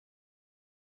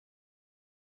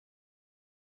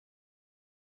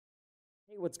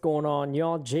Hey, what's going on,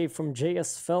 y'all? Jay from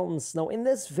JSFILMZ. Now, in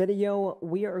this video,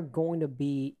 we are going to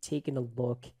be taking a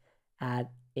look at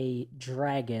a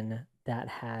dragon that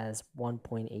has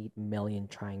 1.8 million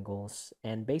triangles.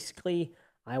 And basically,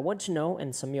 I want to know,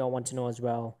 and some of y'all want to know as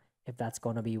well, if that's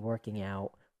going to be working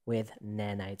out with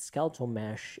Nanite Skeletal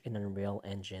Mesh in Unreal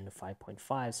Engine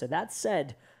 5.5. So that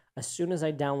said, as soon as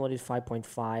I downloaded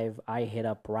 5.5, I hit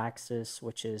up Raxus,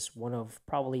 which is one of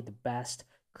probably the best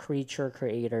creature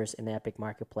creators in the Epic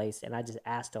Marketplace, and I just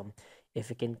asked him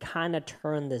if it can kind of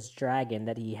turn this dragon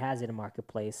that he has in the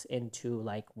marketplace into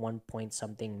like 1 point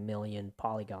something million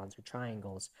polygons or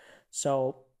triangles.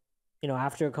 So,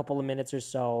 after a couple of minutes or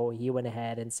so, he went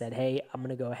ahead and said, hey, I'm going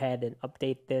to go ahead and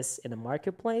update this in the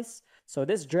marketplace. So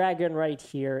this dragon right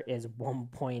here is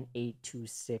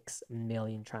 1.826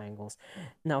 million triangles.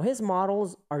 Now, his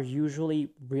models are usually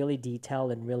really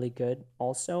detailed and really good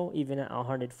also, even at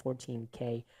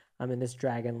 114K. I mean, this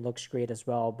dragon looks great as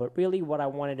well. But really what I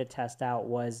wanted to test out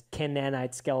was, can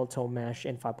Nanite Skeletal Mesh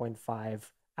in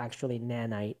 5.5 actually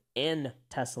nanite in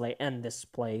tessellate and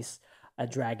displace a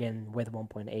dragon with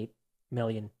 1.8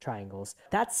 million triangles.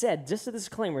 That said, just a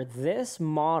disclaimer, this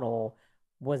model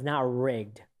was not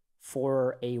rigged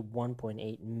for a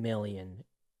 1.8 million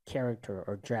character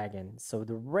or dragon. So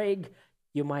the rig,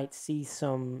 you might see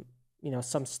some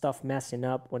stuff messing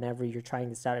up whenever you're trying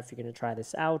this out, if you're going to try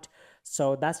this out.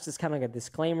 So that's just kind of like a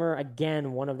disclaimer.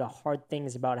 Again, one of the hard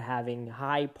things about having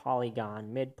high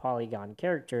polygon, mid polygon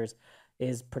characters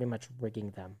is pretty much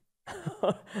rigging them.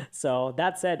 So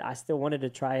that said, I still wanted to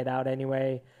try it out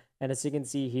anyway. And as you can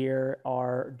see here,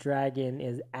 our dragon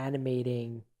is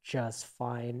animating just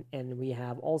fine. And we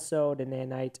have also the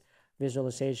nanite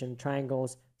visualization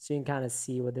triangles. So you can kind of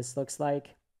see what this looks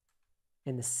like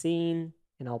in the scene.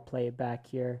 And I'll play it back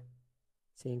here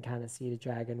so you can kind of see the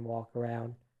dragon walk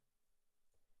around.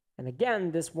 And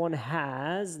again, this one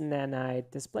has nanite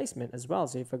displacement as well.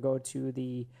 So if I go to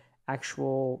the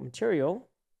actual material,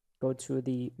 go to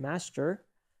the master,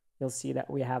 you'll see that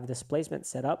we have displacement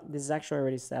set up. This is actually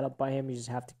already set up by him. You just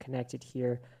have to connect it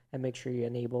here and make sure you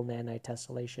enable nanite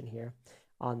tessellation here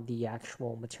on the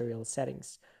actual material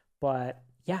settings. But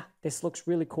yeah, this looks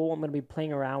really cool. I'm going to be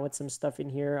playing around with some stuff in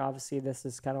here. Obviously, this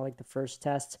is kind of like the first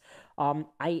test.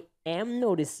 I am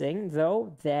noticing,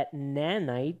 though, that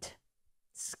Nanite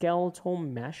Skeletal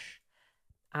Mesh,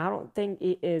 I don't think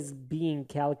it is being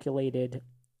calculated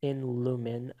in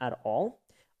Lumen at all.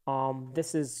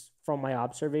 This is from my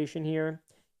observation here.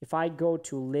 If I go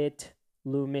to lit,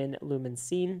 lumen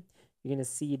scene, you're going to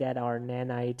see that our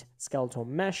Nanite Skeletal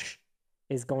Mesh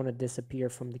is going to disappear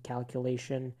from the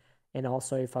calculation. And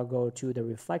also if I go to the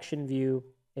reflection view,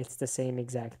 it's the same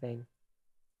exact thing.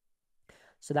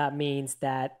 So that means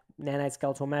that Nanite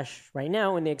Skeletal Mesh right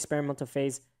now in the experimental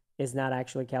phase is not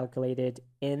actually calculated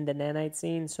in the nanite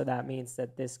scene. So that means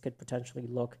that this could potentially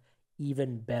look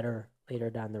even better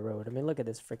later down the road. I mean, look at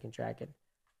this freaking dragon.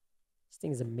 This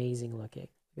thing is amazing looking.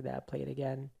 Look at that. Play it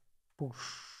again. Boosh,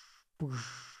 boosh,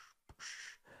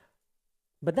 boosh.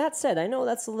 But that said, I know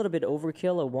that's a little bit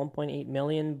overkill at 1.8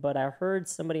 million, but I heard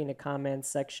somebody in the comments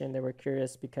section, they were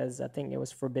curious because I think it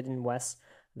was Forbidden West.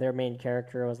 Their main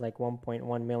character was like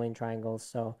 1.1 million triangles.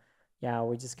 So yeah,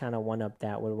 we just kind of one-up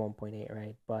that with 1.8,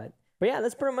 right? But yeah,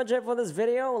 that's pretty much it for this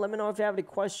video. Let me know if you have any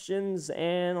questions,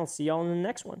 and I'll see y'all in the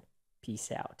next one.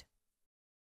 Peace out.